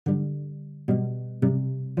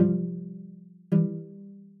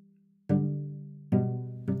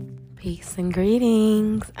Peace and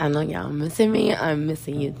greetings. I know y'all missing me. I'm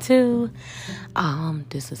missing you too.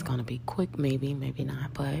 This is gonna be quick, maybe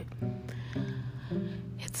not, but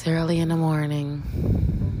it's early in the morning.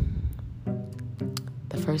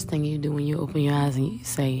 The first thing you do when you open your eyes and you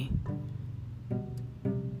say,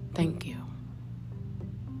 thank you.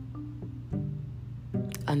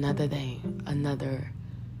 Another day, another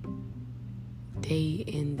day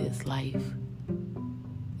in this life.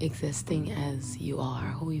 Existing as you are,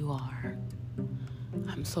 who you are.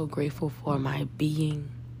 I'm so grateful for my being,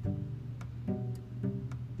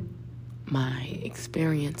 my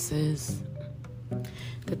experiences,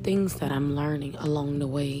 the things that I'm learning along the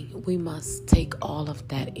way. We must take all of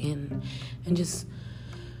that in and just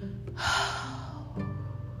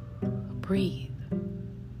breathe.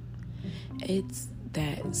 It's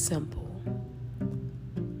that simple.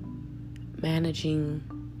 Managing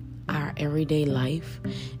our everyday life,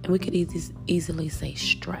 and we could easily say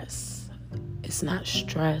stress. It's not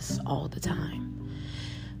stress all the time.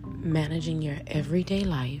 Managing your everyday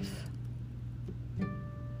life,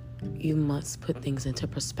 you must put things into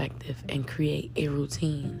perspective and create a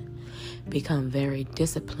routine. Become very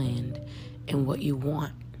disciplined in what you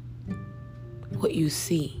want, what you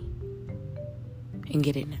see, and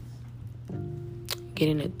getting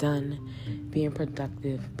it done, being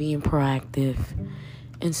productive, being proactive,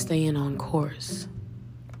 and staying on course.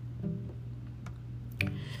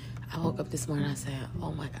 I woke up this morning, I said,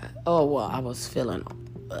 oh my God. I was feeling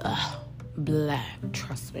blah,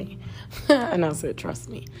 trust me. And I said, trust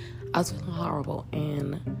me. I was feeling horrible,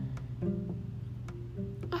 and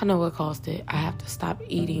I know what caused it. I have to stop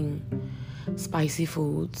eating spicy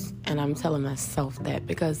foods, and I'm telling myself that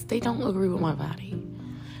because they don't agree with my body.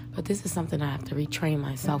 But this is something I have to retrain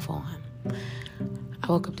myself on. I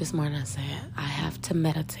woke up this morning and I said, I have to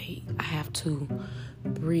meditate. I have to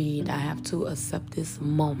breathe. I have to accept this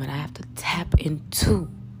moment. I have to tap into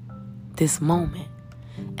this moment.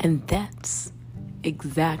 And that's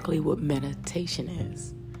exactly what meditation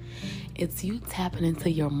is. It's you tapping into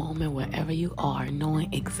your moment wherever you are,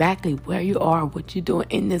 knowing exactly where you are, what you're doing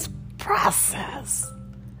in this process.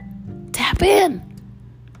 Tap in.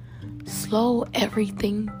 Slow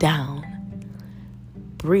everything down.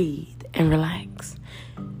 Breathe and relax.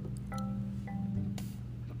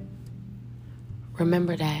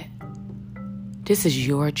 Remember that this is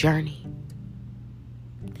your journey.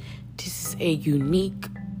 This is a unique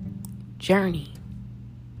journey.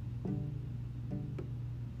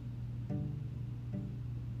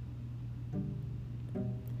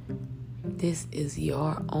 This is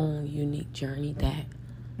your own unique journey that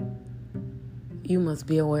you must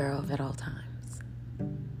be aware of at all times.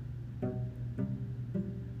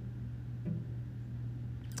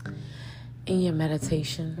 In your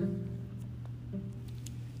meditation,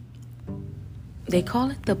 they call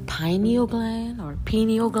it the pineal gland or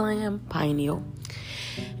pineal gland, pineal.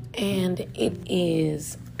 And it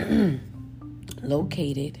is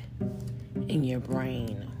located in your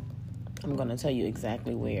brain. I'm going to tell you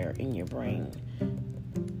exactly where in your brain.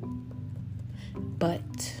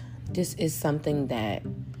 But this is something that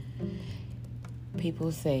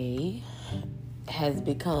people say has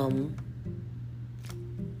become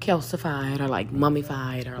calcified or like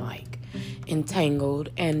mummified or like entangled.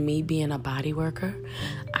 And me being a body worker,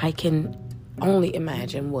 I can only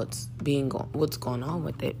imagine what's going on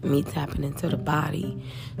with it. Me tapping into the body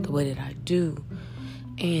the way that I do.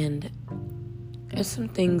 And there's some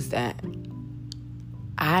things that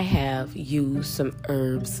I have used, some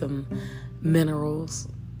herbs, some minerals,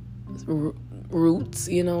 roots,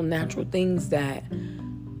 natural things that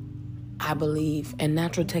I believe, and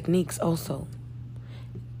natural techniques also,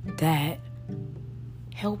 that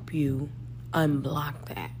help you unblock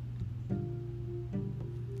that.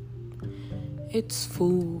 It's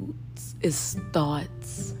foods, it's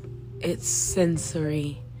thoughts, it's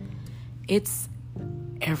sensory, it's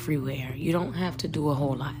everywhere. You don't have to do a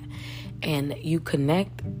whole lot, and you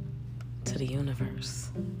connect to the universe.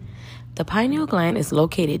 The pineal gland is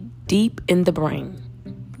located deep in the brain.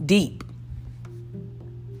 Deep.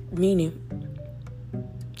 Meaning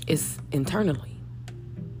it's internally.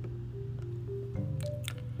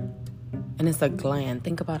 And it's a gland.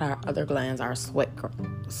 Think about our other glands, our sweat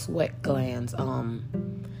glands,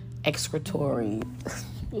 excretory.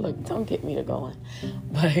 Look, don't get me to going.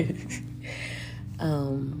 But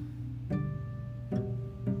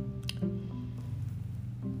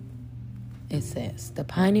it says the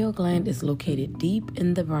pineal gland is located deep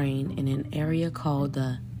in the brain in an area called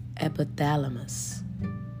the epithalamus,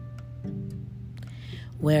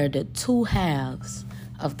 where the two halves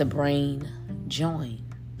of the brain join.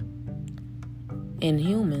 In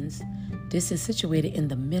humans, This is situated in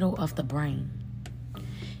the middle of the brain.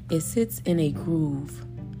 It sits in a groove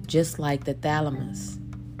just like the thalamus,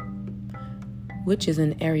 which is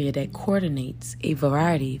an area that coordinates a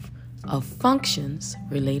variety of functions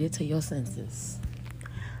related to your senses.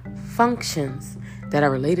 Functions that are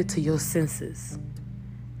related to your senses.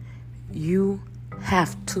 You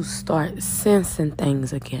have to start sensing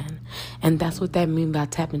things again. And that's what that means by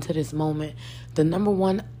tap into this moment. The number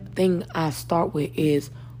one thing I start with is,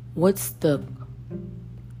 what's the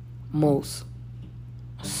most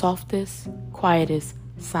softest, quietest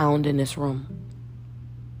sound in this room?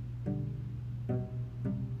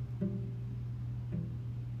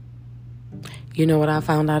 You know what I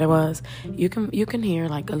found out it was? You can hear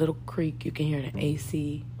like a little creak. You can hear the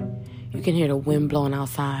AC. You can hear the wind blowing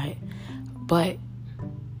outside. But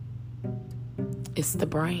it's the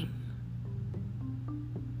brain.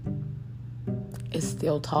 It's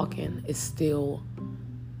still talking. It's still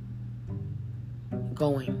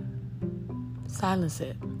going. Silence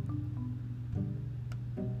it.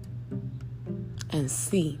 And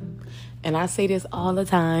see. And I say this all the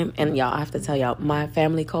time. And y'all, I have to tell y'all, my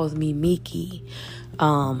family calls me Miki.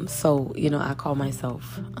 So, I call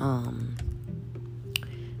myself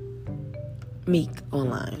Meek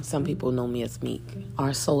online. Some people know me as Meek.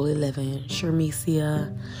 Our Soul 11,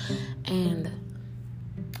 Shermesia. And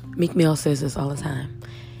Meek Mill says this all the time.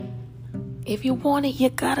 If you want it, you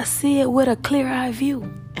gotta see it with a clear-eye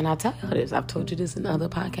view. And I tell y'all this. I've told you this in other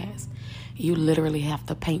podcasts. You literally have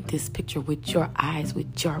to paint this picture with your eyes,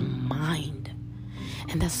 with your mind.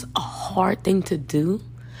 And that's a hard thing to do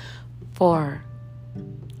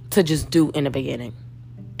to just do in the beginning.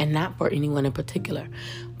 And not for anyone in particular.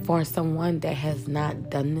 For someone that has not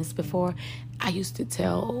done this before, I used to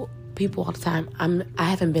tell people all the time, I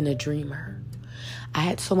haven't been a dreamer. I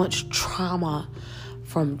had so much trauma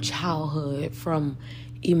from childhood, from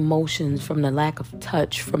emotions, from the lack of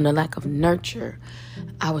touch, from the lack of nurture.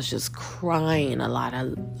 I was just crying a lot.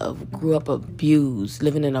 I grew up abused,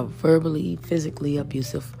 living in a verbally, physically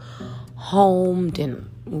abusive home, then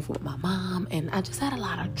moved with my mom, and I just had a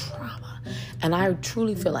lot of trauma. And I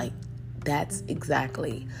truly feel like that's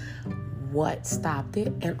exactly what stopped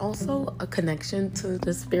it, and also a connection to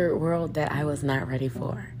the spirit world that I was not ready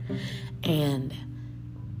for. And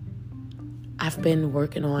I've been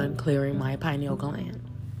working on clearing my pineal gland.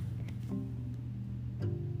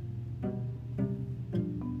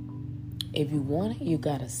 If you want it, you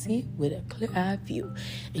gotta see it with a clear-eye view.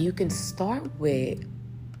 And you can start with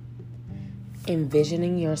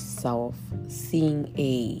envisioning yourself seeing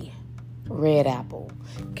a red apple.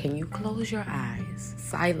 Can you close your eyes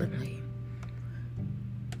silently?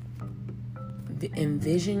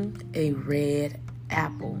 Envision a red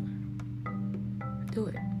apple. Do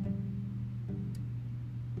it.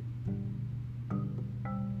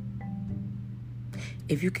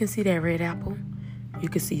 If you can see that red apple, you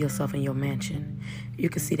can see yourself in your mansion. You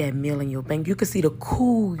can see that meal in your bank. You can see the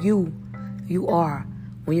cool you are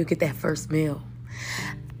when you get that first meal.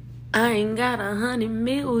 I ain't got 100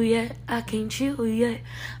 mil yet. I can't chill yet.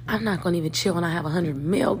 I'm not going to even chill when I have 100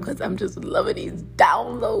 mil because I'm just loving these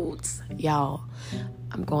downloads. Y'all,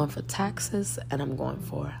 I'm going for taxes and I'm going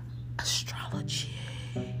for astrology.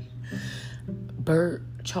 Birth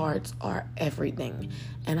charts are everything.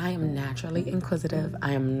 And I am naturally inquisitive.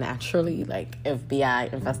 I am naturally like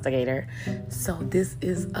FBI investigator. So this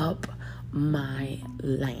is up my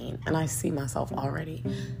lane. And I see myself already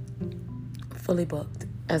fully booked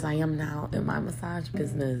as I am now in my massage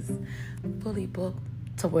business. Fully booked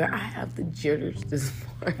to where I have the jitters this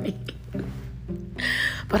morning.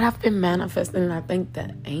 But I've been manifesting, and I thank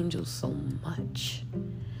the angels so much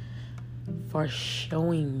for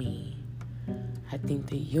showing me. I thank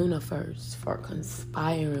the universe for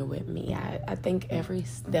conspiring with me. I thank every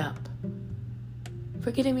step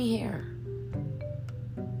for getting me here.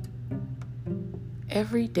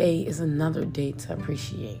 Every day is another day to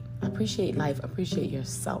appreciate. Appreciate life. Appreciate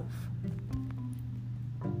yourself.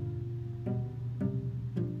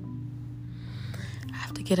 I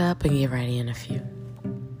have to get up and get ready in a few.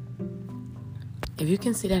 If you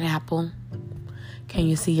can see that apple, can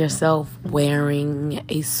you see yourself wearing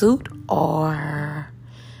a suit or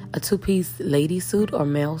a two-piece lady suit or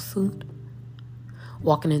male suit?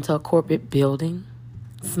 Walking into a corporate building,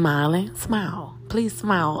 smiling? Smile. Please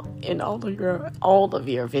smile in all of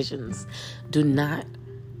your visions. Do not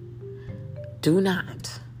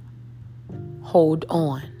hold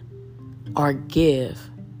on or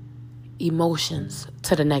give emotions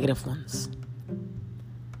to the negative ones.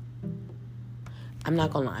 I'm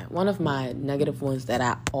not gonna lie. One of my negative ones that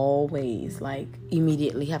I always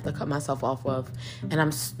immediately have to cut myself off of, and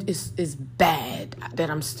it's bad that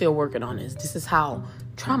I'm still working on this is how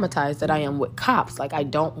traumatized that I am with cops. I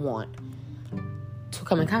don't want to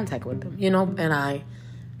come in contact with them, and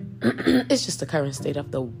it's just the current state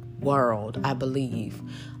of the world, I believe.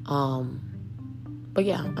 But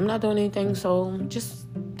yeah, I'm not doing anything, so just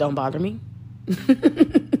don't bother me.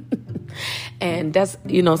 And that's,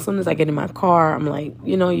 as soon as I get in my car, I'm like,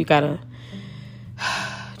 you gotta,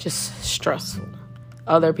 just stressful.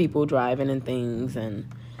 Other people driving and things, and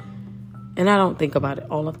I don't think about it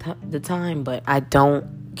all of the time, but I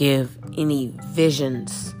don't give any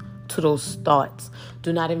visions to those thoughts.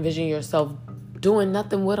 Do not envision yourself doing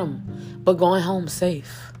nothing with them, but going home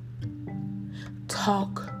safe.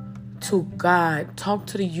 Talk to God, talk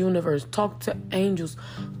to the universe, talk to angels,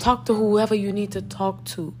 talk to whoever you need to talk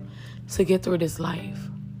to get through this life.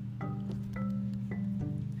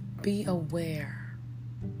 Be aware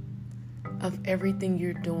of everything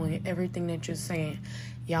you're doing, everything that you're saying.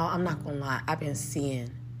 Y'all, I'm not gonna lie, I've been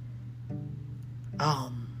seeing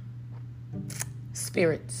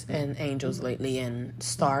spirits and angels lately, and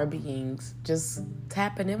star beings just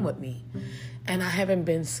tapping in with me, and I haven't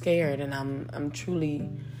been scared, and I'm truly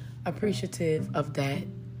appreciative of that.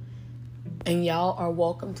 And y'all are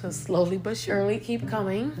welcome to slowly but surely keep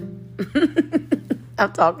coming.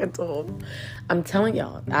 I'm talking to them. I'm telling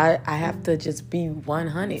y'all, I have to just be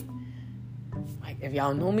 100. If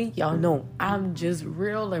y'all know me, y'all know I'm just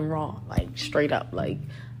real and raw, straight up. I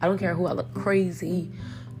don't care who I look crazy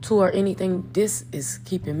to or anything. This is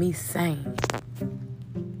keeping me sane,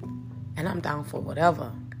 and I'm down for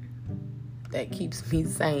whatever that keeps me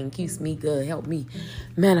sane, keeps me good, help me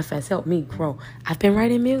manifest, help me grow. I've been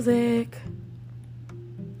writing music.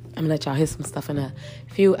 I'm gonna let y'all hear some stuff in a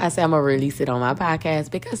few. I say I'm gonna release it on my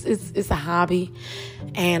podcast because it's a hobby,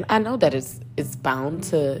 and I know that it's bound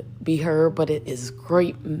to be heard, but it is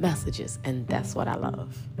great messages, and that's what I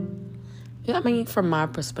love. From my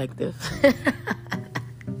perspective.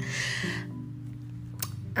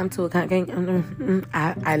 I'm too cocky.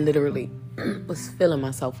 I literally was feeling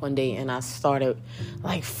myself one day, and I started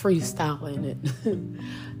freestyling it.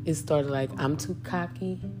 It started I'm too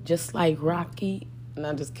cocky, just like Rocky, and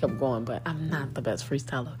I just kept going. But I'm not the best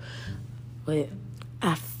freestyler, but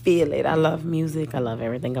I feel it. I love music. I love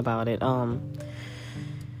everything about it.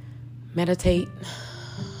 Meditate,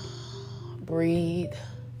 breathe,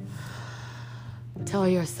 tell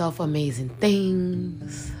yourself amazing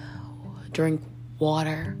things, drink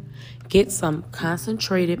water, get some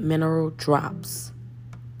concentrated mineral drops.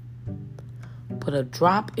 Put a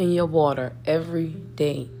drop in your water every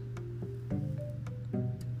day.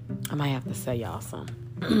 I might have to say y'all some.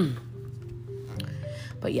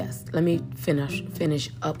 But yes, let me finish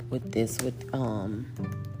up with this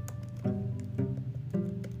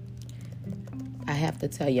I have to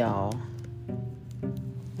tell y'all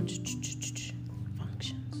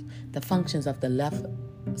the functions of the left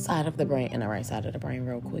side of the brain and the right side of the brain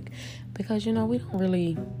real quick, because we don't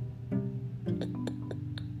really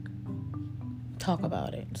talk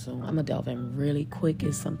about it. So I'm gonna delve in really quick.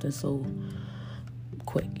 It's something so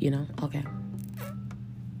quick, okay.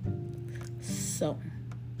 So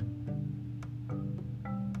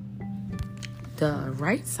the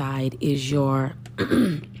right side is your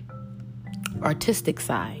artistic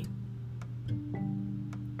side.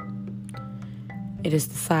 It is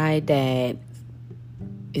the side that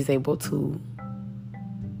is able to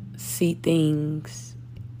see things,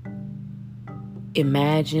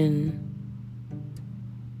 imagine,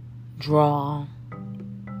 draw,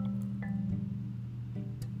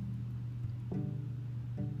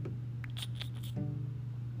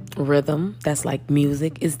 rhythm. That's like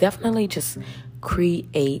music. It's definitely just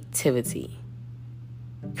creativity.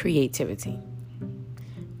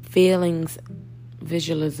 Feelings,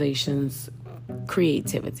 visualizations,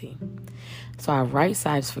 creativity. So our right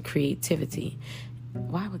side's for creativity.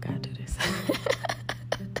 Why would God do this?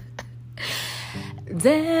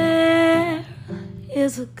 There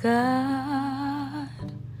is a God.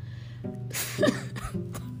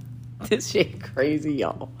 This shit crazy,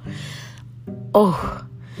 y'all. Oh.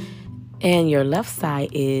 And your left side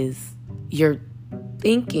is your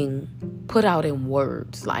thinking put out in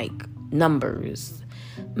words, like numbers,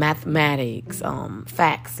 mathematics,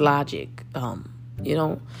 facts, logic,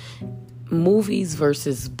 movies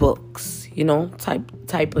versus books,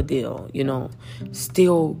 type of deal,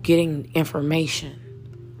 still getting information.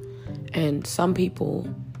 And some people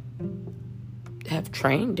have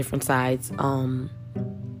trained different sides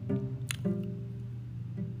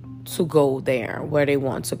to go there where they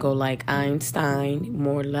want to go, like Einstein,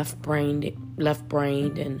 more left-brained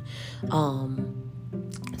left-brained, and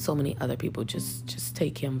so many other people just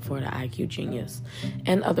take him for the IQ genius.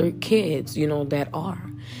 And other kids,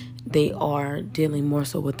 they are dealing more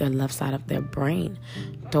so with their left side of their brain.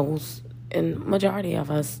 And majority of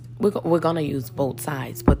us, we're going to use both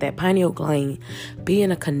sides. But that pineal gland being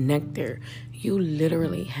a connector, you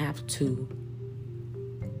literally have to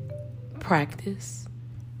practice,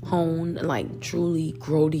 hone, truly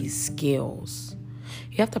grow these skills.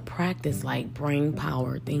 You have to practice, brain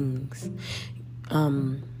power things.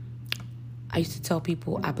 I used to tell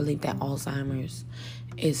people I believe that Alzheimer's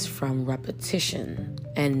is from repetition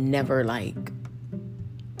and never,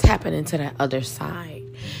 tapping into that other side.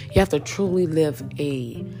 You have to truly live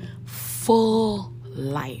a full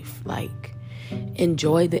life.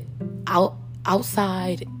 Enjoy the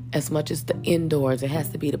outside as much as the indoors. It has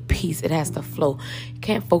to be the peace. It has to flow. You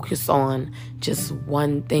can't focus on just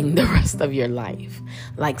one thing the rest of your life.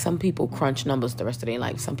 Some people crunch numbers the rest of their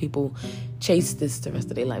life. Some people chase this the rest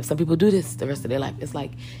of their life. Some people do this the rest of their life. It's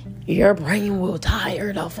your brain will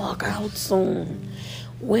tire the fuck out soon.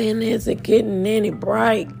 When is it getting any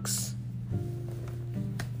breaks?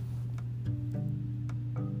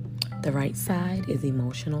 The right side is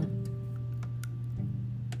emotional.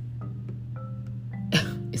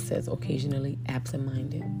 It says occasionally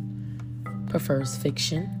absent-minded. Prefers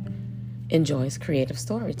fiction. Enjoys creative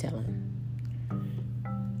storytelling.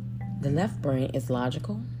 The left brain is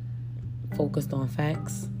logical, focused on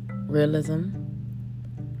facts, realism,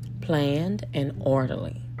 planned, and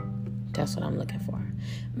orderly. That's what I'm looking for.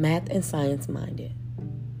 Math and science-minded.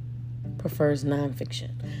 Prefers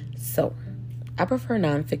nonfiction. So, I prefer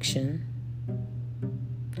nonfiction.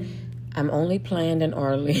 I'm only planned and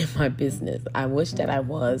orderly in my business. I wish that I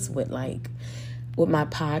was with my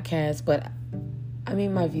podcast, but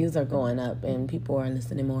my views are going up and people are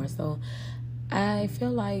listening more. So I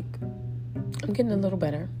feel like I'm getting a little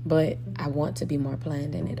better, but I want to be more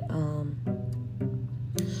planned in it.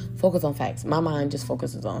 Focus on facts. My mind just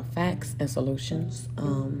focuses on facts and solutions.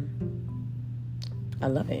 I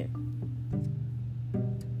love it.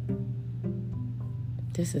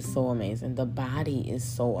 This is so amazing. The body is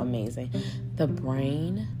so amazing. The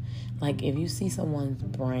brain, if you see someone's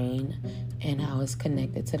brain and how it's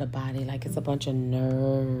connected to the body, it's a bunch of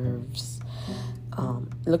nerves.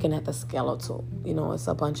 Looking at the skeletal, it's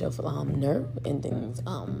a bunch of nerve endings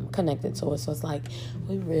connected to it. So it's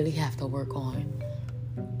we really have to work on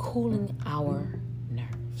cooling our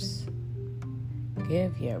nerves.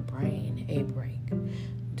 Give your brain a break.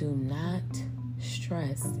 Do not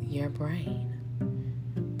stress your brain.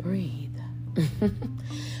 Breathe.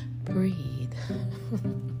 Breathe.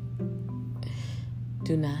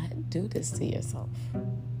 Do not do this to yourself.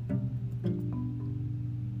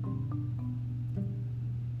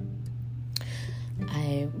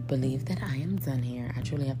 I believe that I am done here. I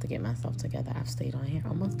truly have to get myself together. I've stayed on here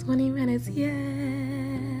almost 20 minutes.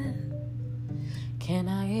 Yeah. Can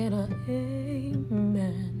I get a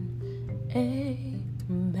amen?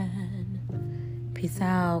 Amen. Peace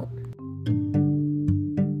out.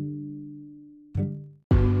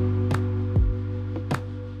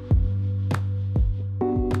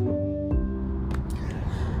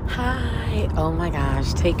 Hi. Oh my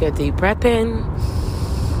gosh. Take a deep breath in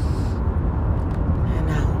and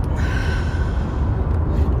out.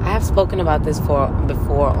 I have spoken about this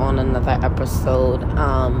before on another episode.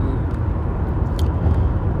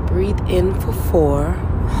 Breathe in for 4,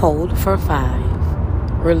 hold for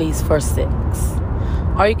 5, release for 6.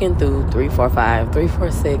 Or you can do 3, 4, 5. 3,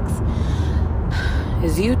 4, 6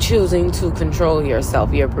 is you choosing to control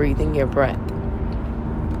yourself, your breathing, your breath.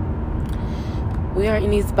 We are in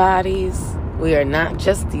these bodies. We are not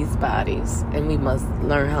just these bodies. And we must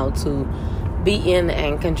learn how to be in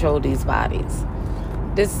and control these bodies.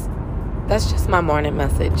 That's just my morning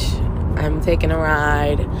message. I'm taking a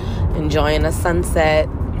ride, enjoying the sunset.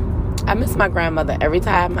 I miss my grandmother every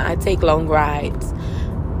time I take long rides.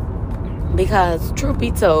 Because truth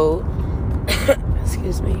be told,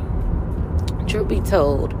 truth be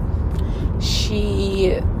told,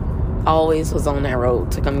 she always was on that road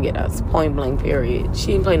to come get us, point blank period. She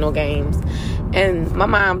didn't play no games. And my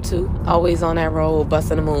mom too, always on that road,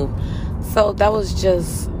 busting a move. So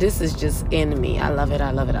this is just in me. I love it.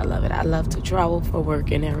 I love to travel for work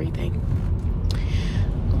and everything.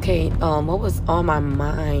 Okay, what was on my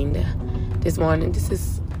mind this morning? This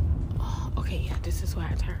is where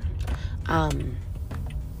I turn.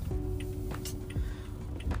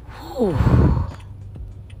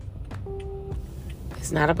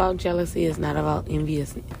 It's not about jealousy. It's not about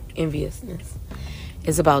enviousness.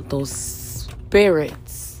 It's about those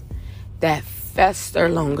spirits that fester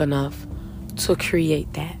long enough to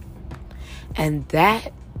create that. And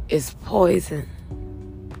that is poison.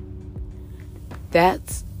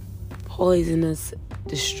 That's poisonous,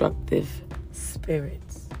 destructive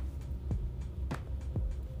spirits.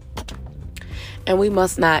 And we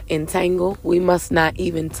must not entangle. We must not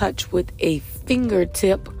even touch with a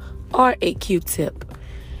fingertip or a Q-tip.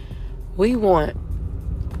 We want,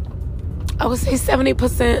 I would say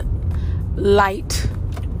 70% light,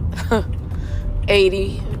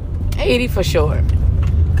 80 for sure.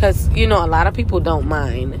 Because, a lot of people don't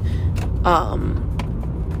mind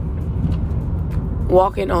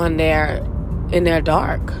walking in their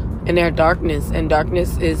darkness. And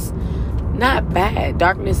darkness is not bad.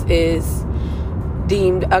 Darkness is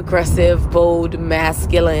deemed aggressive, bold,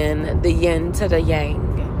 masculine, the yin to the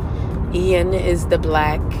yang. Yin is the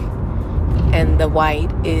black and the white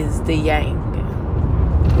is the yang.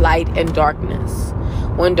 Light and darkness.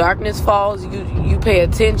 When darkness falls, you pay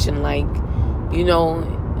attention,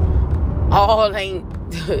 all ain't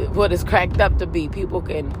what it's cracked up to be. People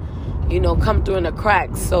can, come through in the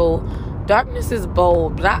cracks. So darkness is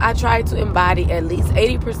bold, but I try to embody at least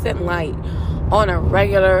 80% light on a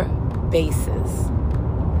regular basis.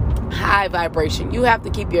 High vibration. You have to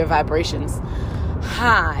keep your vibrations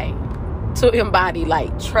high to embody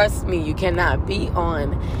light. Trust me, you cannot be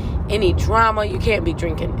on any drama. You can't be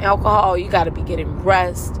drinking alcohol. You got to be getting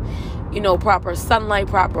rest, proper sunlight,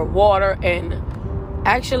 proper water, and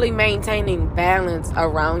actually maintaining balance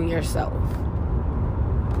around yourself.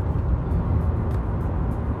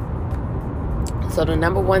 So the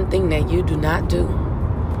number one thing that you do not do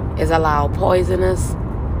is allow poisonous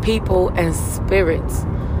people and spirits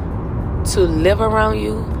to live around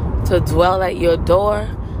you, to dwell at your door,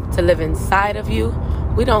 to live inside of you.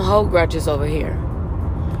 We don't hold grudges over here.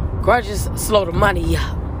 Grudges slow the money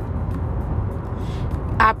up.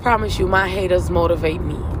 I promise you, my haters motivate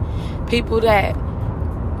me. People that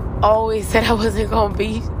always said I wasn't going to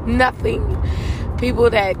be nothing.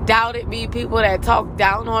 People that doubted me. People that talked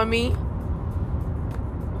down on me.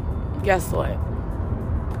 Guess what?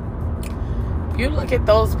 You look at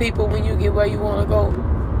those people when you get where you want to go.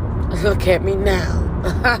 Look at me now.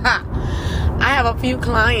 I have a few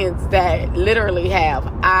clients that literally have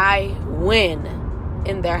I win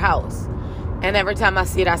in their house. And every time I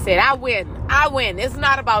see it, I say, I win. I win. It's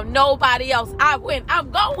not about nobody else. I win.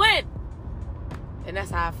 I'm going to win. And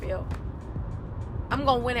that's how I feel. I'm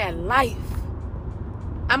going to win at life.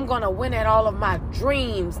 I'm going to win at all of my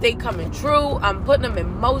dreams. They coming true. I'm putting them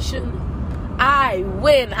in motion. I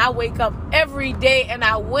win. I wake up every day and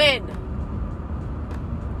I win.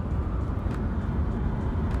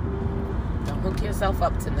 Don't hook yourself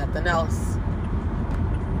up to nothing else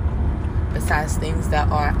besides things that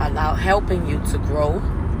are helping you to grow,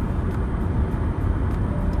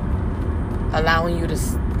 allowing you the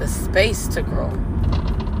space to grow.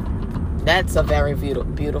 That's a very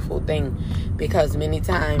beautiful thing, because many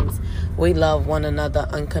times we love one another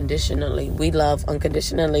unconditionally. We love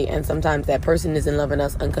unconditionally, and sometimes that person isn't loving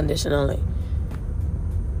us unconditionally.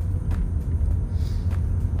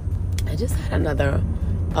 I just had another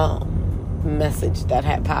message that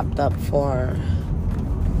had popped up for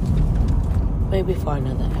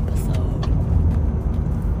another episode.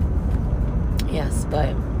 Yes,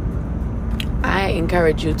 but I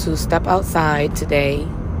encourage you to step outside today.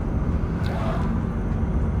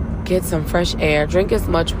 Get some fresh air. Drink as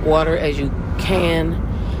much water as you can.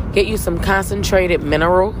 Get you some concentrated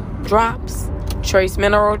mineral drops. Trace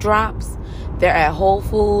mineral drops. They're at Whole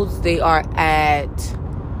Foods. They are at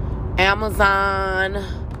Amazon.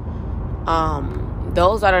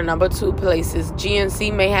 Those are the number 2 places.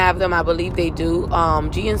 GNC may have them. I believe they do.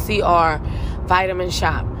 GNC are Vitamin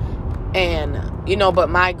Shop. And, but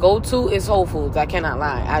my go-to is Whole Foods. I cannot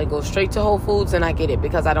lie. I go straight to Whole Foods and I get it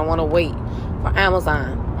because I don't want to wait for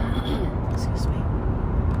Amazon. Excuse me.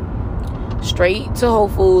 Straight to Whole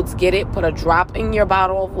Foods. Get it. Put a drop in your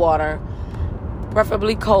bottle of water.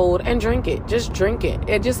 Preferably cold. And drink it. Just drink it.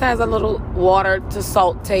 It just has a little water to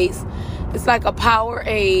salt taste. It's like a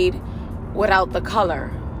Powerade without the color,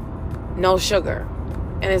 no sugar,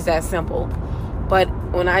 and it's that simple. But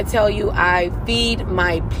when I tell you I feed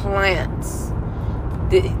my plants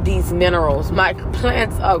these minerals, my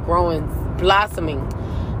plants are growing, blossoming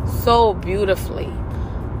so beautifully.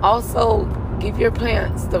 Also, give your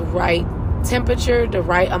plants the right temperature, the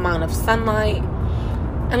right amount of sunlight,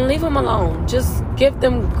 and leave them alone. Just give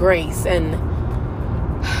them grace and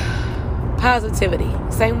positivity.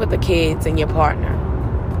 Same with the kids and your partner.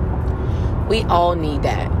 We all need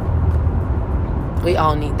that. We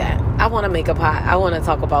all need that. I want to make a pot. I want to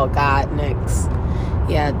talk about God next.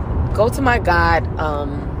 Yeah, go to my God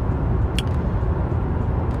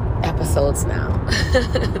episodes now.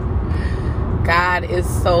 God is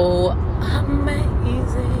so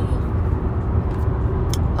amazing.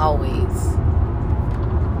 Always.